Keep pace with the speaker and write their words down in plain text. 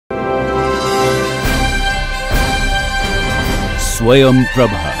Swayam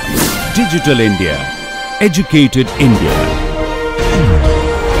Prabha. Digital India. Educated India.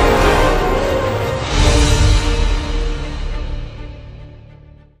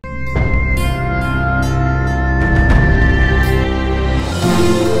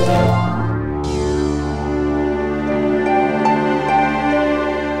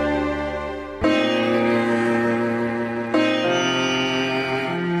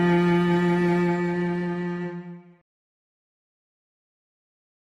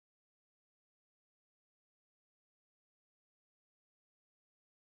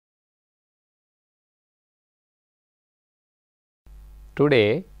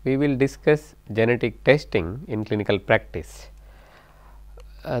 Today we will discuss genetic testing in clinical practice.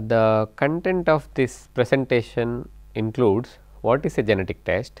 The content of this presentation includes what is a genetic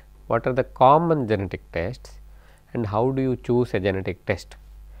test, what are the common genetic tests, and how do you choose a genetic test.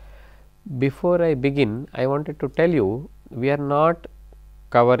 Before I begin, I wanted to tell you we are not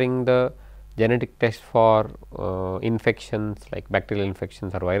covering the genetic test for infections like bacterial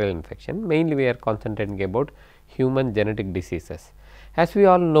infections or viral infection. Mainly we are concentrating about human genetic diseases. As we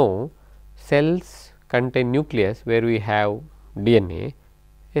all know, cells contain nucleus where we have DNA.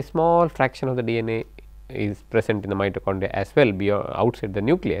 A small fraction of the DNA is present in the mitochondria as well beyond outside the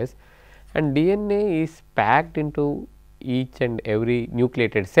nucleus, and DNA is packed into each and every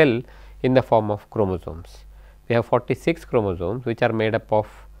nucleated cell in the form of chromosomes. We have 46 chromosomes which are made up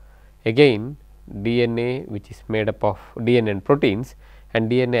of again DNA, which is made up of DNA and proteins, and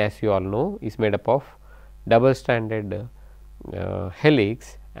DNA, as you all know, is made up of double stranded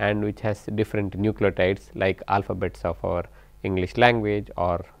helix and which has different nucleotides like alphabets of our English language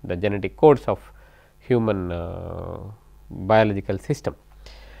or the genetic codes of human biological system.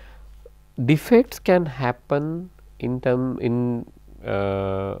 Defects can happen at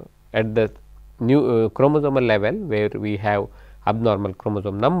the chromosomal level where we have abnormal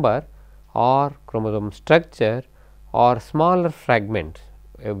chromosome number or chromosome structure or smaller fragments,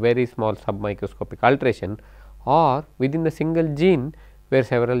 a very small submicroscopic alteration, or within the single gene where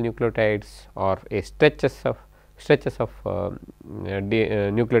several nucleotides or a stretches of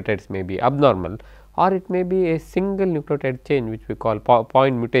nucleotides may be abnormal, or it may be a single nucleotide change which we call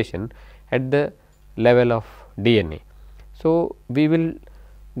point mutation at the level of DNA. So, we will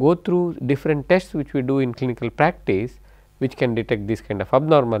go through different tests which we do in clinical practice which can detect these kind of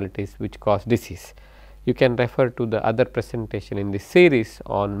abnormalities which cause disease. You can refer to the other presentation in this series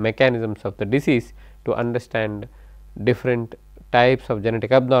on mechanisms of the disease to understand different types of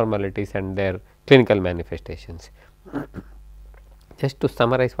genetic abnormalities and their clinical manifestations. Just to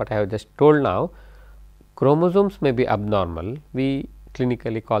summarize what I have just told now, chromosomes may be abnormal, we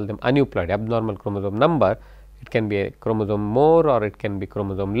clinically call them aneuploid, abnormal chromosome number. It can be a chromosome more or it can be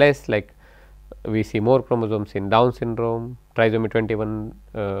chromosome less, like we see more chromosomes in Down syndrome, trisomy 21,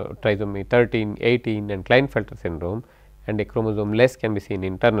 trisomy 13, 18 and Klinefelter syndrome, and a chromosome less can be seen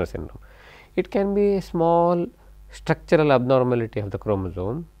in Turner syndrome. It can be a small structural abnormality of the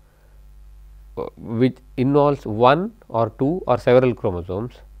chromosome which involves one or two or several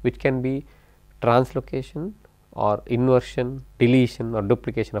chromosomes, which can be translocation or inversion, deletion or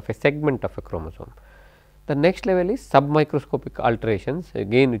duplication of a segment of a chromosome. The next level is submicroscopic alterations,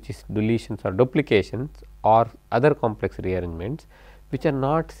 again which is deletions or duplications or other complex rearrangements which are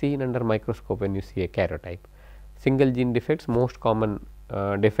not seen under microscope when you see a karyotype. Single gene defects, most common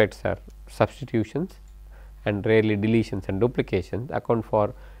defects are substitutions and rarely deletions and duplications account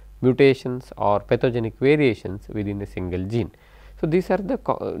for mutations or pathogenic variations within a single gene. So, these are the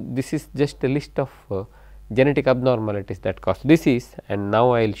this is just a list of genetic abnormalities that cause disease, and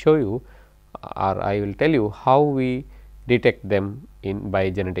now I will show you or I will tell you how we detect them by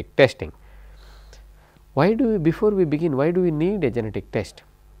genetic testing. Why do we, before we begin, why do we need a genetic test?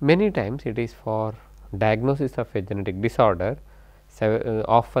 Many times it is for diagnosis of a genetic disorder.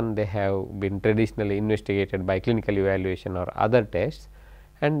 Often they have been traditionally investigated by clinical evaluation or other tests,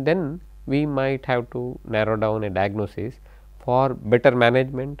 and then we might have to narrow down a diagnosis for better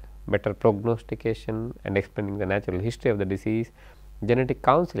management, better prognostication and explaining the natural history of the disease, genetic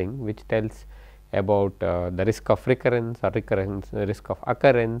counseling which tells about the risk of recurrence or risk of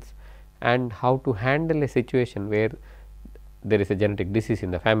occurrence, and how to handle a situation where there is a genetic disease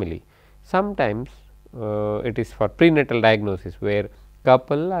in the family. Sometimes it is for prenatal diagnosis where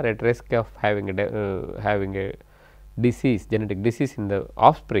couple are at risk of having a disease, genetic disease in the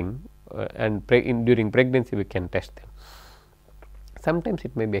offspring, and during pregnancy we can test them. Sometimes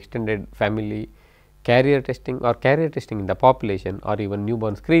it may be extended family carrier testing or carrier testing in the population or even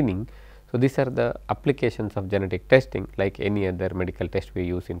newborn screening. So, these are the applications of genetic testing like any other medical test we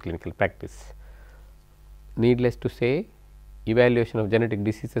use in clinical practice. Needless to say, evaluation of genetic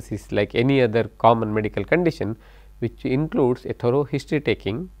diseases is like any other common medical condition, which includes a thorough history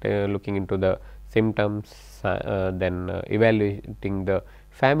taking, looking into the symptoms, then evaluating the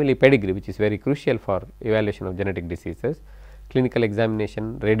family pedigree, which is very crucial for evaluation of genetic diseases, clinical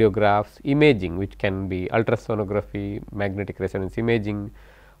examination, radiographs, imaging, which can be ultrasonography, magnetic resonance imaging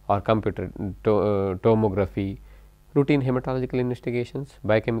or computer tomography, routine hematological investigations,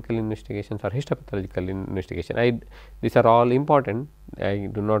 biochemical investigations or histopathological investigation. These are all important. I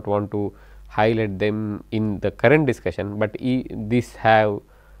do not want to highlight them in the current discussion, but these have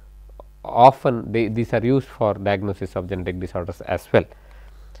often these are used for diagnosis of genetic disorders as well.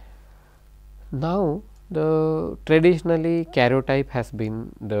 Now, the traditionally karyotype has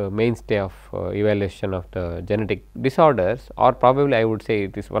been the mainstay of evaluation of the genetic disorders, or probably I would say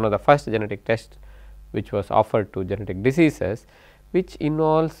it is one of the first genetic tests which was offered to genetic diseases, which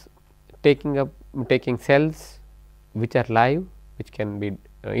involves taking cells which are live, which can be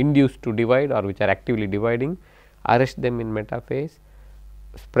induced to divide or which are actively dividing, arrest them in metaphase,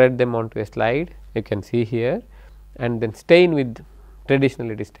 spread them onto a slide, you can see here, and then stain with,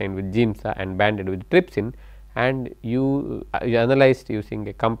 traditionally it is stained with Giemsa and banded with trypsin, and you analyzed using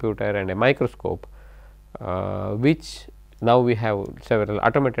a computer and a microscope, which now we have several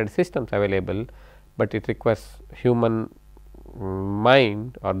automated systems available, but it requires human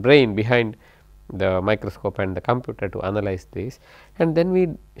mind or brain behind the microscope and the computer to analyze this. And then we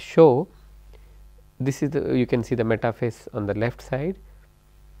show, this is the, you can see the metaphase on the left side,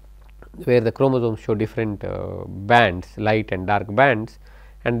 where the chromosomes show different bands, light and dark bands,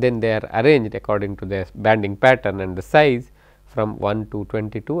 and then they are arranged according to their banding pattern and the size from 1 to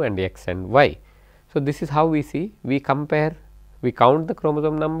 22 and x and y. So, this is how we see, we compare, we count the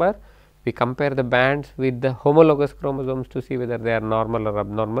chromosome number, we compare the bands with the homologous chromosomes to see whether they are normal or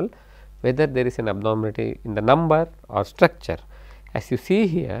abnormal, whether there is an abnormality in the number or structure. As you see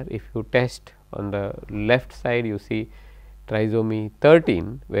here, if you test on the left side, you see trisomy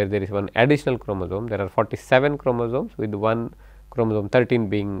 13, where there is one additional chromosome. There are 47 chromosomes with one chromosome 13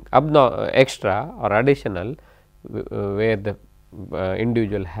 being extra or additional, where the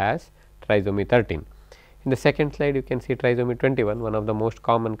individual has trisomy 13. In the second slide, you can see trisomy 21, one of the most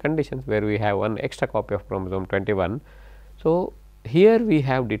common conditions, where we have one extra copy of chromosome 21. So, here we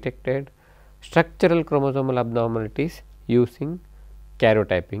have detected structural chromosomal abnormalities using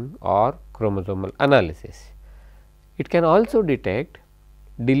karyotyping or chromosomal analysis. It can also detect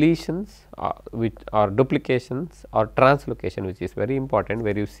deletions or duplications or translocation, which is very important,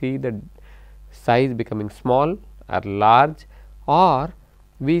 where you see the size becoming small or large, or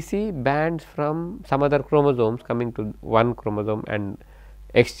we see bands from some other chromosomes coming to one chromosome and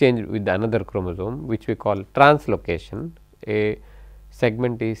exchange with another chromosome, which we call translocation. A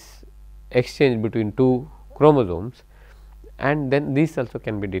segment is exchanged between two chromosomes, and then these also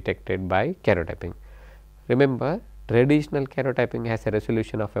can be detected by karyotyping. Remember, traditional karyotyping has a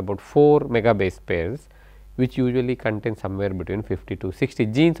resolution of about 4 megabase pairs, which usually contain somewhere between 50 to 60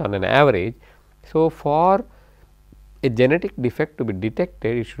 genes on an average. So, for a genetic defect to be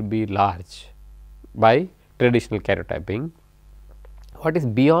detected, it should be large by traditional karyotyping. What is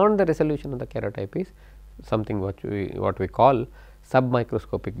beyond the resolution of the karyotype is something what we call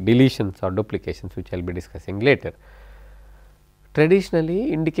submicroscopic deletions or duplications, which I will be discussing later.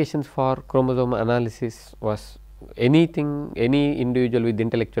 Traditionally, indications for chromosome analysis was any individual with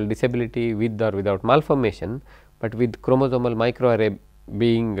intellectual disability, with or without malformation, but with chromosomal microarray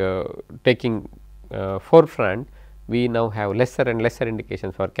being taking forefront, we now have lesser and lesser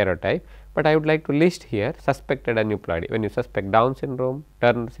indications for karyotype. But I would like to list here suspected aneuploidy. When you suspect Down syndrome,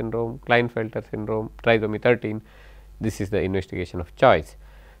 Turner syndrome, Klinefelter syndrome, trisomy 13, this is the investigation of choice.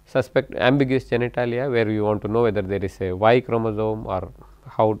 Suspect ambiguous genitalia, where you want to know whether there is a Y chromosome or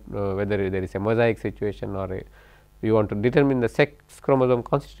how whether there is a mosaic situation, or you want to determine the sex chromosome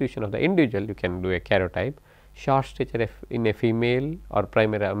constitution of the individual, you can do a karyotype. Short stature in a female or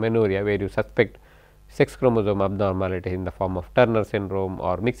primary amenorrhea, where you suspect sex chromosome abnormality in the form of Turner syndrome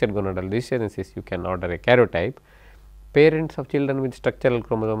or mixed gonadal dysgenesis, you can order a karyotype. Parents of children with structural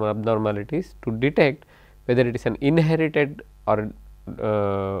chromosomal abnormalities, to detect whether it is an inherited or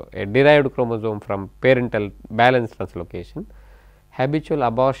a derived chromosome from parental balance translocation, habitual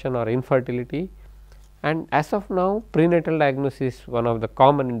abortion or infertility, and as of now prenatal diagnosis is one of the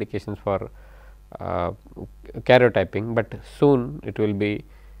common indications for karyotyping, but soon it will be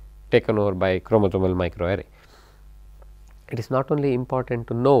taken over by chromosomal microarray. It is not only important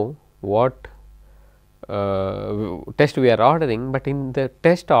to know what test we are ordering, but in the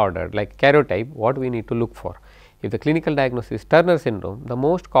test order like karyotype, what we need to look for. If the clinical diagnosis is Turner syndrome, the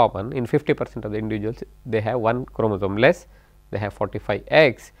most common in 50% of the individuals, they have one chromosome less, they have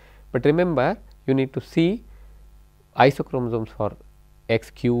 45X, but remember you need to see isochromosomes for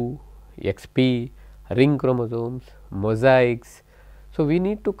XQ, XP, ring chromosomes, mosaics. So, we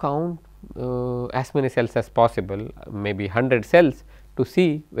need to count as many cells as possible, maybe 100 cells, to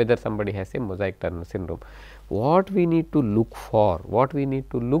see whether somebody has a mosaic Turner syndrome. What we need to look for, what we need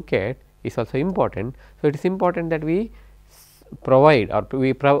to look at is also important. So, it is important that we provide or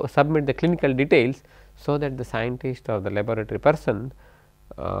we submit the clinical details, so that the scientist or the laboratory person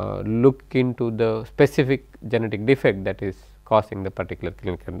look into the specific genetic defect that is causing the particular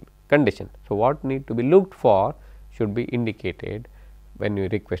clinical condition. So, what need to be looked for should be indicated when you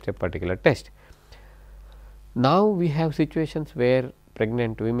request a particular test. Now, we have situations where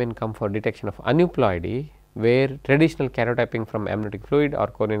pregnant women come for detection of aneuploidy, where traditional karyotyping from amniotic fluid or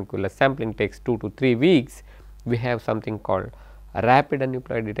coroniculus sampling takes 2 to 3 weeks. We have something called rapid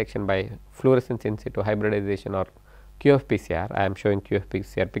aneuploidy detection by fluorescence in situ hybridization or QFPCR. I am showing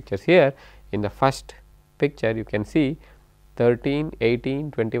QFPCR pictures here. In the first picture, you can see 13,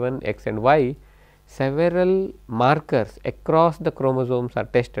 18, 21, X and Y, several markers across the chromosomes are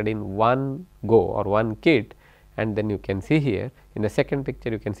tested in one go or one kit, and then you can see here in the second picture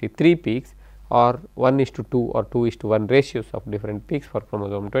you can see 3 peaks or 1:2 or 2:1 ratios of different peaks for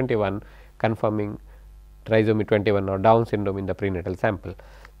chromosome 21, confirming trisomy 21 or Down syndrome in the prenatal sample.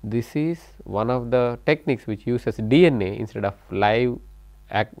 This is one of the techniques which uses DNA instead of live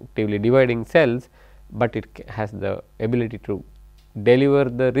actively dividing cells, but it has the ability to deliver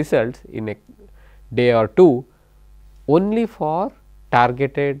the results in a day or two only for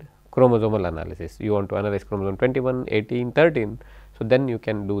targeted chromosomal analysis. You want to analyze chromosome 21, 18, 13. So, then you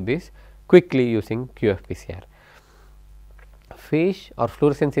can do this quickly using QFPCR. FISH or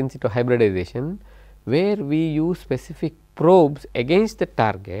fluorescence in situ hybridization, where we use specific probes against the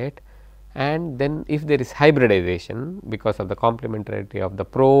target, and then if there is hybridization because of the complementarity of the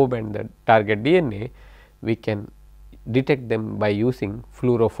probe and the target DNA, we can detect them by using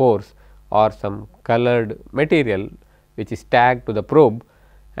fluorophores or some colored material which is tagged to the probe,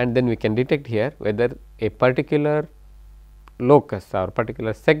 and then we can detect here whether a particular locus or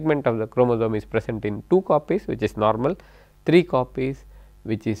particular segment of the chromosome is present in 2 copies, which is normal, 3 copies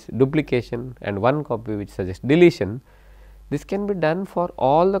which is duplication, and 1 copy which suggests deletion. This can be done for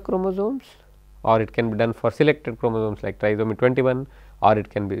all the chromosomes, or it can be done for selected chromosomes like trisomy 21, or it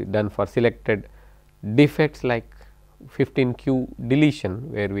can be done for selected defects like 15q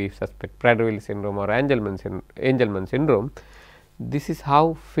deletion, where we suspect Prader-Willi syndrome or Angelman syndrome. This is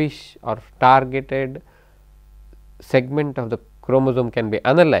how FISH or targeted segment of the chromosome can be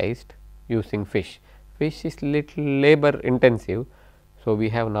analyzed using FISH. FISH is little labor intensive. So, we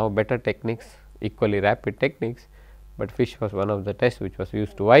have now better techniques, equally rapid techniques, but FISH was one of the tests which was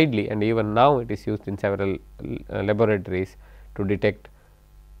used widely, and even now it is used in several laboratories to detect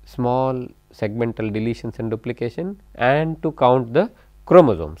small segmental deletions and duplication and to count the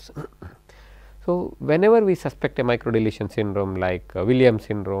chromosomes. So, whenever we suspect a microdeletion syndrome like Williams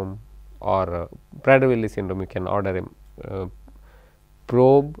syndrome or Prader-Willi syndrome, you can order a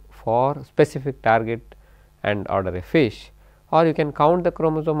probe for specific target and order a FISH, or you can count the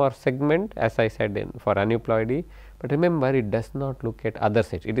chromosome or segment as I said for aneuploidy, but remember it does not look at other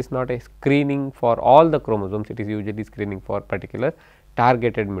sites. It is not a screening for all the chromosomes, it is usually screening for particular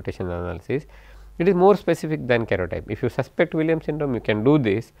targeted mutation analysis. It is more specific than karyotype. If you suspect Williams syndrome, you can do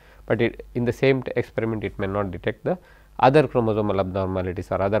this, but in the same experiment it may not detect the other chromosomal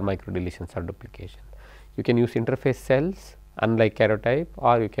abnormalities or other microdeletions or duplication. You can use interface cells unlike karyotype,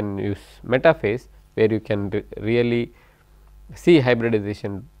 or you can use metaphase where you can really see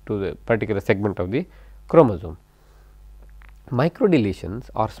hybridization to the particular segment of the chromosome. Microdeletions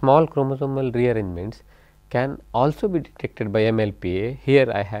or small chromosomal rearrangements can also be detected by MLPA. Here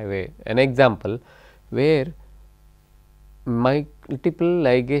I have an example where multiple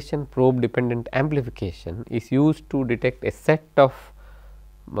ligation probe dependent amplification is used to detect a set of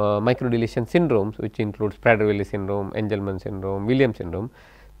microdeletion syndromes, which includes Prader-Willi syndrome, Angelman syndrome, Williams syndrome.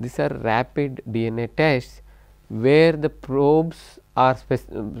 These are rapid DNA tests where the probes are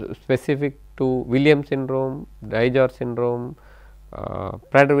specific to Williams syndrome, Dijor syndrome,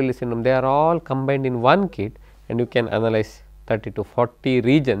 Prader-Willi syndrome. They are all combined in one kit, and you can analyze 30 to 40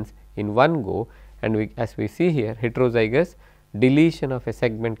 regions in one go, and as we see here, heterozygous deletion of a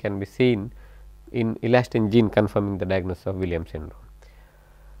segment can be seen in elastin gene, confirming the diagnosis of Williams syndrome.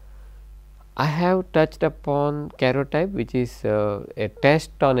 I have touched upon karyotype, which is a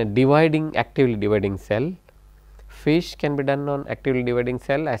test on a actively dividing cell. FISH can be done on actively dividing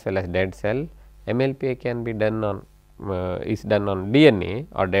cell as well as dead cell. MLPA can be done on is done on DNA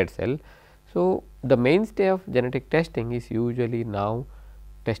or dead cell. So, the mainstay of genetic testing is usually now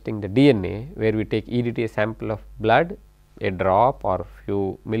testing the DNA, where we take EDTA sample of blood, a drop or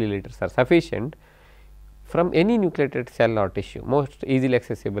few milliliters are sufficient from any nucleated cell or tissue. Most easily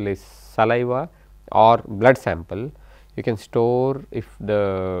accessible is saliva or blood sample. You can store if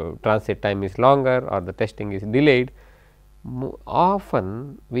the transit time is longer or the testing is delayed.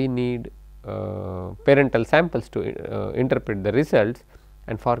 Often we need parental samples to interpret the results,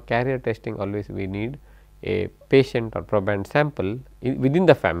 and for carrier testing always we need a patient or proband sample within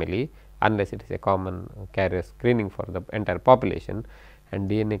the family, unless it is a common carrier screening for the entire population, and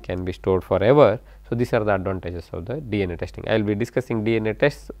DNA can be stored forever. So, these are the advantages of the DNA testing. I will be discussing DNA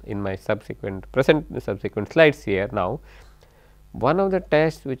tests in my subsequent slides here now. One of the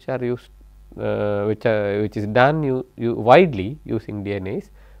tests which are used which is done widely using DNA is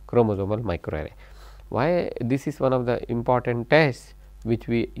chromosomal microarray. Why this is one of the important tests which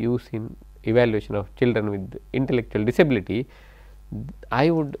we use in evaluation of children with intellectual disability. I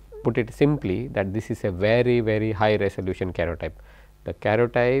would put it simply that this is a very high resolution karyotype. The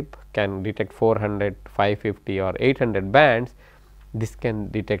karyotype can detect 400, 550 or 800 bands. This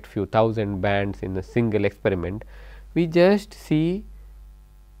can detect few thousand bands in a single experiment. We just see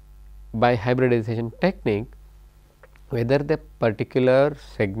by hybridization technique whether the particular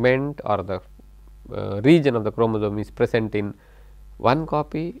segment or the region of the chromosome is present in 1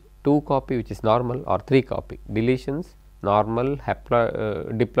 copy, 2 copy which is normal, or 3 copy, deletions, normal,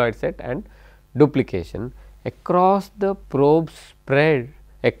 diploid set and duplication across the probe spread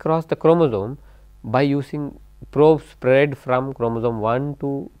across the chromosome by using probe spread from chromosome 1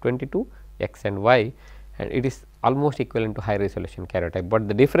 to 22 X and Y, and it is almost equivalent to high resolution karyotype, but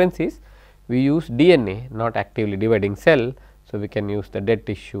the difference is we use DNA, not actively dividing cell. So, we can use the dead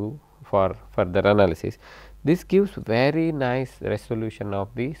tissue for further analysis. This gives very nice resolution of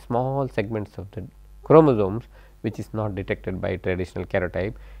the small segments of the chromosomes, which is not detected by traditional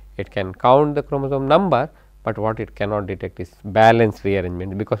karyotype. It can count the chromosome number, but what it cannot detect is balanced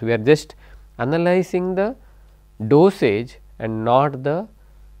rearrangement, because we are just analyzing the dosage and not the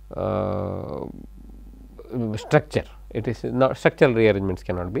structure. It is not structural rearrangements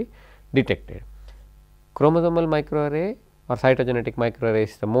cannot be detected. Chromosomal microarray or cytogenetic microarray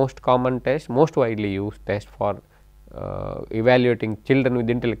is the most common test, most widely used test for evaluating children with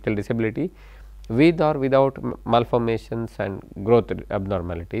intellectual disability with or without malformations and growth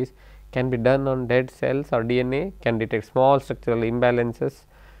abnormalities. Can be done on dead cells or DNA, can detect small structural imbalances,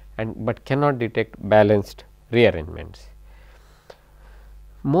 and but cannot detect balanced rearrangements.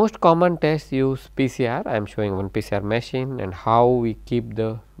 Most common tests use PCR. I am showing one PCR machine and how we keep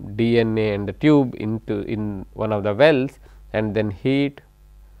the DNA and the tube in one of the wells and then heat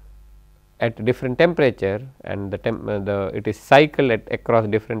at different temperature, and it is cycled across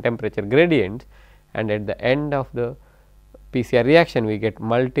different temperature gradients, and at the end of the PCR reaction we get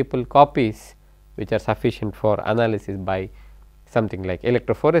multiple copies which are sufficient for analysis by something like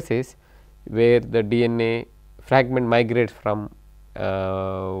electrophoresis, where the DNA fragment migrates from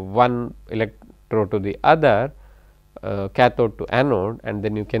one electrode to the other, cathode to anode, and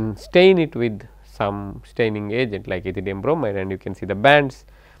then you can stain it with some staining agent like ethidium bromide, and you can see the bands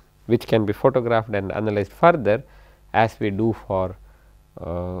which can be photographed and analyzed further, as we do for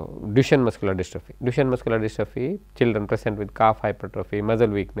Duchenne muscular dystrophy. Duchenne muscular dystrophy, children present with calf hypertrophy, muscle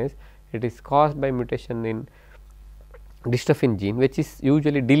weakness, it is caused by mutation in dystrophin gene, which is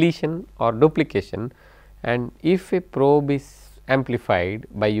usually deletion or duplication, and if a probe is amplified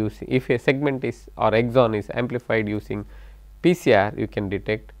by using, if a segment is or exon is amplified using PCR, you can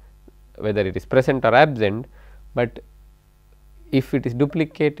detect whether it is present or absent, but if it is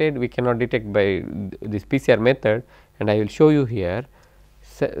duplicated we cannot detect by this PCR method, and I will show you here.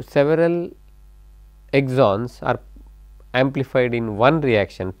 Several exons are amplified in one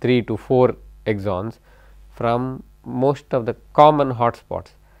reaction, 3 to 4 exons from most of the common hotspots.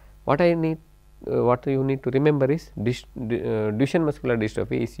 What you need to remember is Duchenne muscular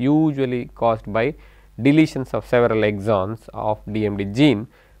dystrophy is usually caused by deletions of several exons of DMD gene,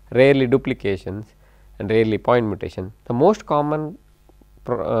 rarely duplications and rarely point mutation. The most common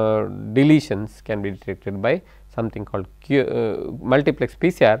deletions can be detected by something called multiplex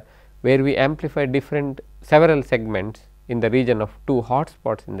PCR, where we amplify several segments in the region of 2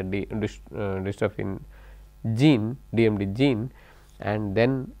 hotspots in the dystrophin gene, DMD gene, and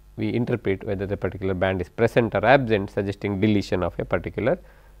then we interpret whether the particular band is present or absent, suggesting deletion of a particular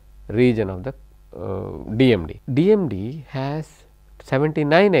region of the DMD. DMD has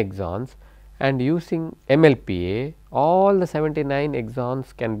 79 exons, and using MLPA all the 79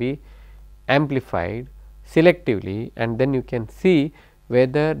 exons can be amplified selectively, and then you can see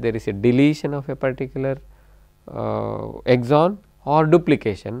whether there is a deletion of a particular exon or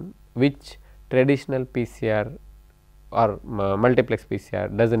duplication, which traditional PCR or multiplex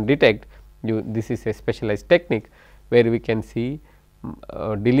PCR does not detect. This is a specialized technique where we can see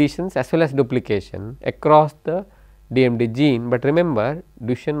deletions as well as duplication across the DMD gene, but remember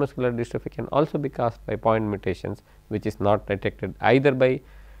Duchenne muscular dystrophy can also be caused by point mutations, which is not detected either by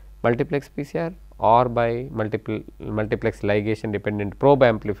multiplex PCR or by multiplex ligation dependent probe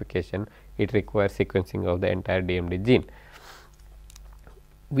amplification. It requires sequencing of the entire DMD gene.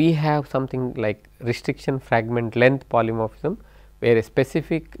 We have something like restriction fragment length polymorphism, where a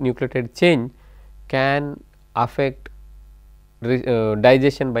specific nucleotide change can affect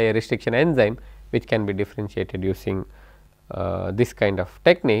digestion by a restriction enzyme, which can be differentiated using this kind of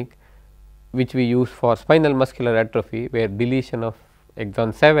technique, which we use for spinal muscular atrophy, where deletion of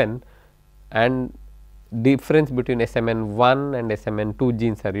exon 7 and difference between SMN1 and SMN2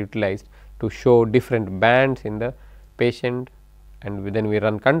 genes are utilized to show different bands in the patient, and then we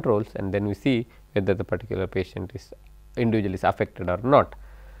run controls and then we see whether the particular patient is individual is affected or not.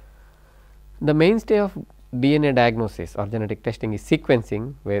 The mainstay of DNA diagnosis or genetic testing is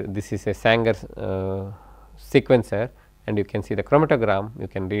sequencing, where this is a Sanger sequencer, and you can see the chromatogram, you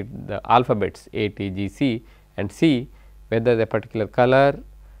can read the alphabets A, T, G, C and see whether the particular color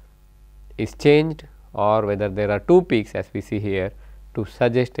is changed or whether there are 2 peaks, as we see here, to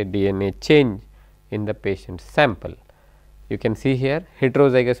suggest a DNA change in the patient's sample. You can see here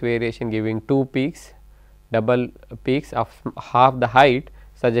heterozygous variation giving 2 peaks, double peaks of half the height,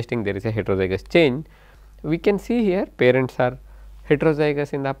 suggesting there is a heterozygous change. We can see here parents are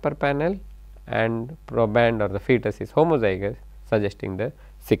heterozygous in the upper panel and proband or the fetus is homozygous, suggesting the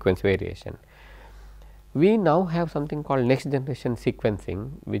sequence variation. We now have something called next generation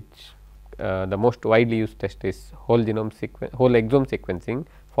sequencing, which the most widely used test is whole exome sequencing,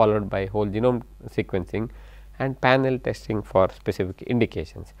 followed by whole genome sequencing and panel testing for specific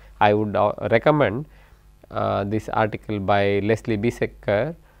indications. I would recommend this article by Leslie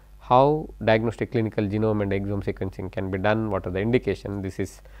Biesecker, how diagnostic clinical genome and exome sequencing can be done, what are the indications. This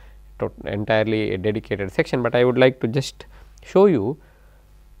is entirely a dedicated section, but I would like to just show you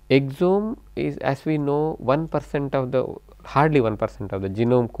exome is, as we know, 1% of the hardly 1% of the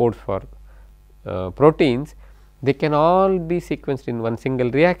genome codes for proteins. They can all be sequenced in one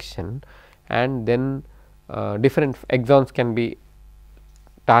single reaction, and then different exons can be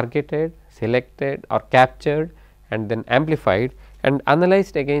targeted, selected or captured and then amplified and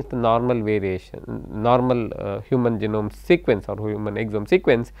analyzed against the normal variation, normal human genome sequence or human exome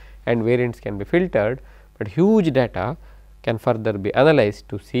sequence, and variants can be filtered, but huge data can further be analyzed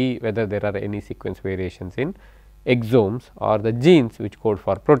to see whether there are any sequence variations in exomes or the genes which code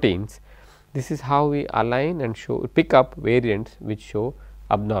for proteins. This is how we align and pick up variants which show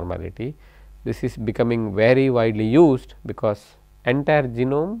abnormality. This is becoming very widely used because entire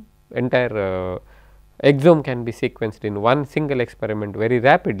genome, entire exome can be sequenced in one single experiment very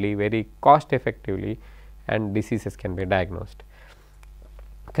rapidly, very cost effectively, and diseases can be diagnosed.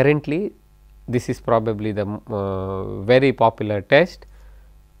 Currently, this is probably the very popular test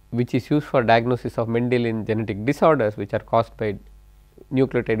which is used for diagnosis of Mendelian genetic disorders, which are caused by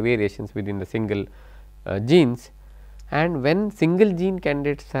nucleotide variations within the single genes. And when single gene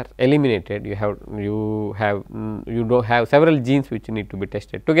candidates are eliminated, you don't have several genes which need to be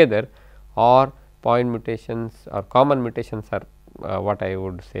tested together, or point mutations or common mutations are what I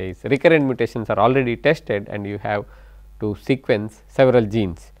would say is recurrent mutations are already tested, and you have to sequence several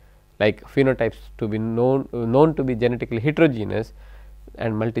genes, like phenotypes to be known to be genetically heterogeneous,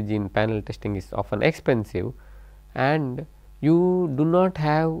 and multi-gene panel testing is often expensive, and you do not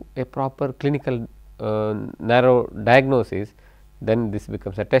have a proper clinical narrow diagnosis. Then this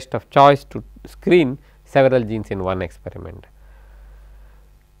becomes a test of choice to screen several genes in one experiment.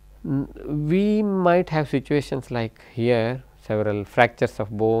 We might have situations like here, several fractures of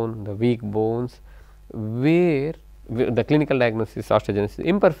bone, the weak bones, where the clinical diagnosis is osteogenesis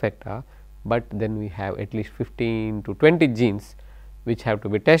imperfecta, but then we have at least 15 to 20 genes which have to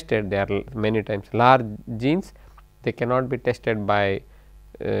be tested. They are many times large genes. They cannot be tested by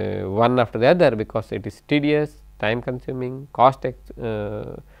one after the other because it is tedious, time consuming, cost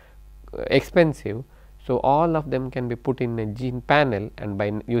expensive. So, all of them can be put in a gene panel, and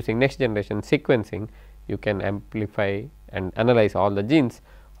by using next generation sequencing you can amplify and analyze all the genes,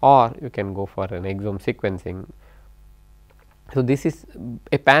 or you can go for an exome sequencing. So, this is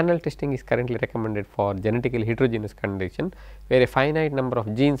a panel testing is currently recommended for genetically heterogeneous condition, where a finite number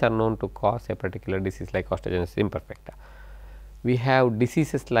of genes are known to cause a particular disease like osteogenesis imperfecta. We have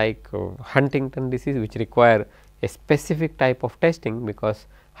diseases like Huntington disease, which require a specific type of testing, because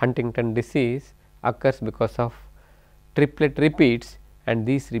Huntington disease occurs because of triplet repeats, and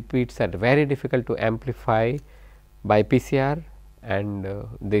these repeats are very difficult to amplify by PCR, and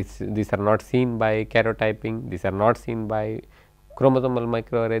these are not seen by karyotyping, these are not seen by chromosomal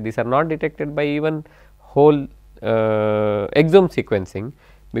microarray, these are not detected by even whole exome sequencing,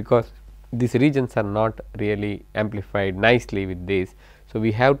 because these regions are not really amplified nicely with this. So,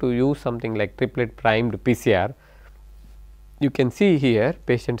 we have to use something like triplet primed PCR. You can see here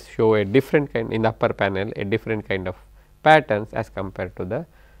patients show a different kind in the upper panel, a different kind of patterns as compared to the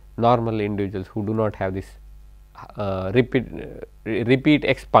normal individuals who do not have this repeat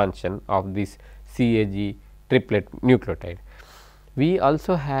expansion of this CAG triplet nucleotide. We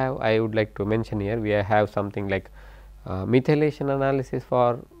also have, I would like to mention here, we have something like methylation analysis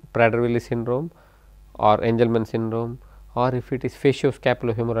for Prader-Willi syndrome or Angelman syndrome, or if it is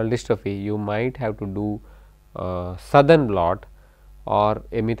facioscapulohumeral dystrophy, you might have to do southern blot or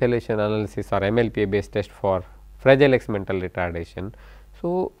a methylation analysis or MLPA based test for Fragile X mental retardation.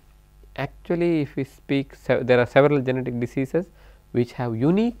 So, actually if we speak, there are several genetic diseases which have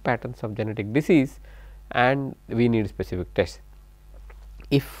unique patterns of genetic disease, and we need specific tests.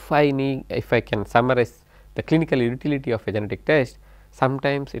 If I can summarize the clinical utility of a genetic test,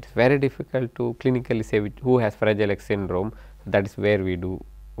 sometimes it is very difficult to clinically say who has Fragile X syndrome. That is where we do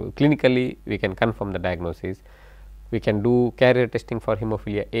clinically we can confirm the diagnosis. We can do carrier testing for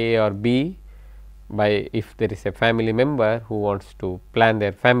hemophilia A or B by if there is a family member who wants to plan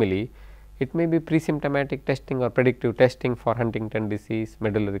their family. It may be pre-symptomatic testing or predictive testing for Huntington disease,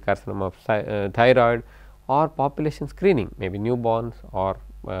 medullary carcinoma of thyroid, or population screening, maybe newborns or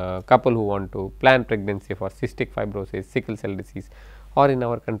couple who want to plan pregnancy for cystic fibrosis, sickle cell disease, or in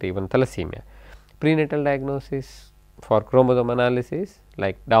our country even thalassemia. Prenatal diagnosis for chromosome analysis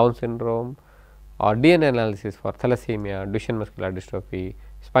like Down syndrome, or DNA analysis for thalassemia, Duchenne muscular dystrophy,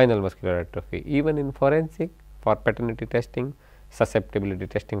 spinal muscular atrophy. Even in forensic for paternity testing, susceptibility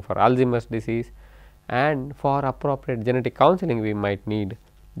testing for Alzheimer's disease, and for appropriate genetic counseling we might need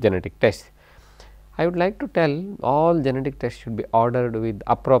genetic tests. I would like to tell all genetic tests should be ordered with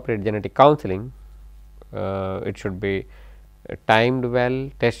appropriate genetic counseling. It should be timed well,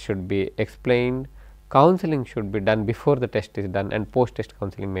 test should be explained, counseling should be done before the test is done, and post test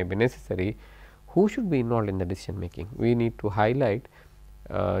counseling may be necessary. Who should be involved in the decision making? We need to highlight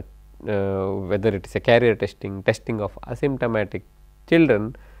whether it is a carrier testing, testing of asymptomatic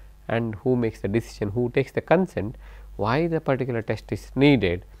children, and who makes the decision, who takes the consent, why the particular test is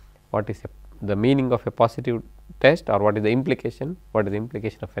needed, what is the meaning of a positive test, or what is the implication of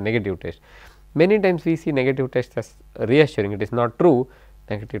a negative test. Many times we see negative tests as reassuring, it is not true.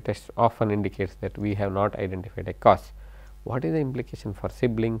 Negative tests often indicates that we have not identified a cause. What is the implication for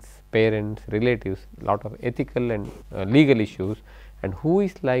siblings, parents, relatives, lot of ethical and legal issues, and who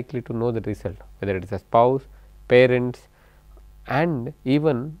is likely to know the result, whether it is a spouse, parents, and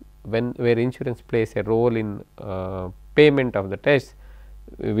even where insurance plays a role in payment of the test,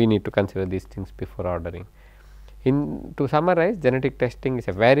 we need to consider these things before ordering. To summarize, genetic testing is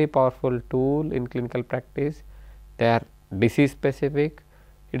a very powerful tool in clinical practice. They are disease specific.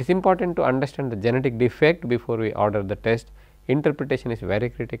 It is important to understand the genetic defect before we order the test. Interpretation is very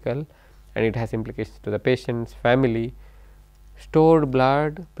critical, and it has implications to the patient's family. Stored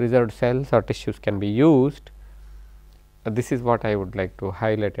blood, preserved cells or tissues can be used. This is what I would like to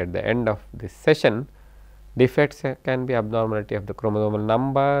highlight at the end of this session. Defects can be abnormality of the chromosomal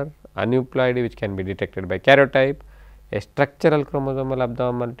number, aneuploidy which can be detected by karyotype, a structural chromosomal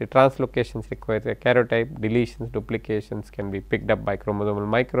abnormality, translocations requires a karyotype, deletions, duplications can be picked up by chromosomal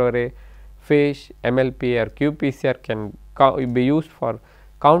microarray, FISH, MLPA or qPCR can be used for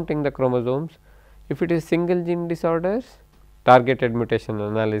counting the chromosomes. If it is single gene disorders, targeted mutation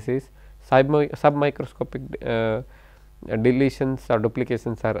analysis, submicroscopic deletions or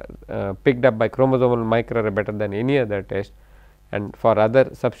duplications are picked up by chromosomal microarray better than any other test, and for other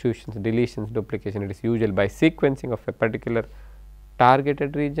substitutions, deletions, duplication, it is usually by sequencing of a particular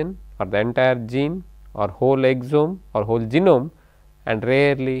targeted region or the entire gene or whole exome or whole genome, and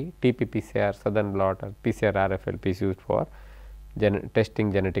rarely TP-PCR, southern blot or PCR-RFLP is used for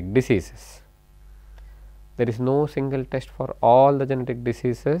testing genetic diseases. There is no single test for all the genetic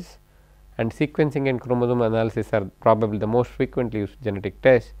diseases, and sequencing and chromosome analysis are probably the most frequently used genetic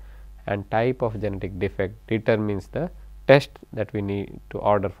tests, and type of genetic defect determines the test that we need to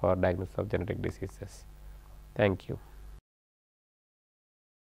order for diagnosis of genetic diseases. Thank you.